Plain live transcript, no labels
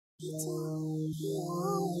Maybe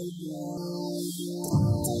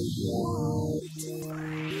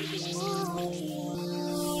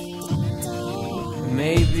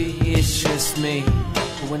it's just me,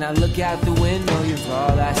 but when I look out the window, you're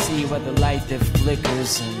all I see. But the light that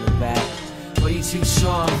flickers in the back, but you're too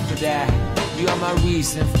strong for that. You are my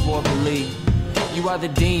reason for belief. You are the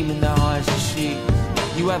demon that haunts the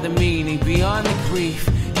sheets. You are the meaning beyond the grief.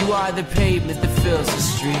 You are the pavement that fills the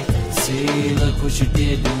street. See, look what you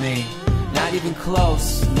did to me. Not even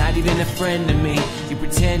close, not even a friend to me. You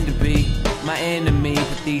pretend to be my enemy,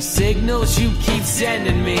 but these signals you keep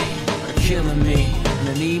sending me are killing me. And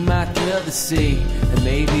I need my thrill to see that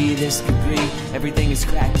maybe this could be everything is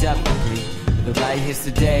cracked up to be. But the light hits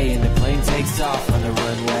the day and the plane takes off on the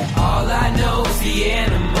runway. All I know is the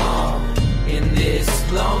animal in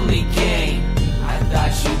this lonely game. I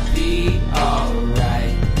thought you'd be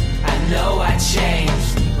alright. I know I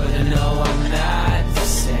changed, but I know I'm not the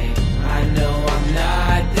same. I know I'm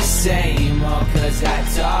not the same. All cause I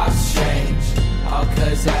talk strange. All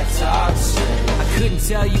cause I talk strange. I couldn't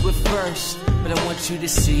tell you at first, but I want you to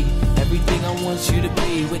see everything I want you to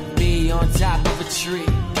be. With me on top of a tree,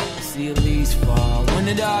 I see your leaves fall. When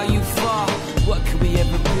did all you fall? What could we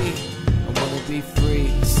ever be? I wanna be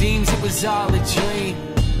free. Seems it was all a dream.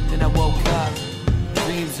 Then I woke up.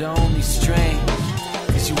 Dreams are only strange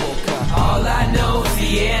cause you woke up. All I know is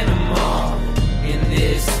the animal in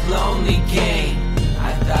this lonely game.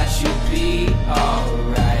 I thought you'd be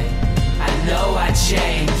alright. I know I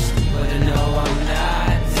changed, but I know I'm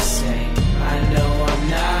not the same. I know I'm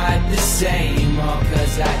not the same. All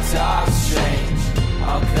cause I talk strange.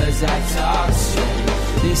 All cause I talk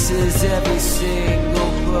strange. This is every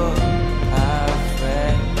single book I've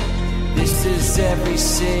read. This is every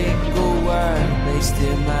single word placed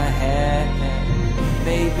in my head.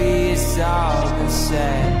 Maybe it's all been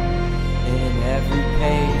said in every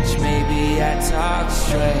page. Maybe I talk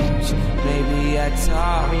strange. Maybe I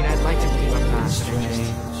talk. I mean, I'd like to believe I'm not strange.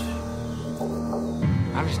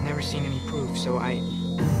 I've just never seen any proof, so I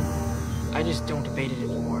just don't debate it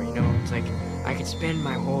anymore, you know? It's like, I could spend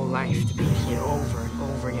my whole life debating it over and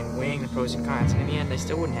over again, weighing the pros and cons, and in the end, I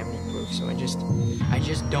still wouldn't have any proof, so I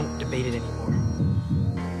just don't debate it anymore.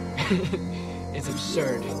 It's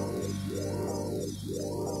absurd.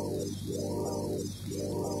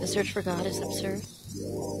 The search for God is absurd.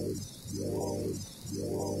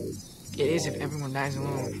 It is if everyone dies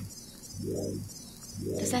alone.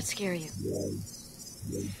 Does that scare you?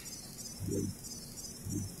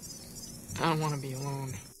 I don't want to be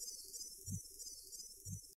alone.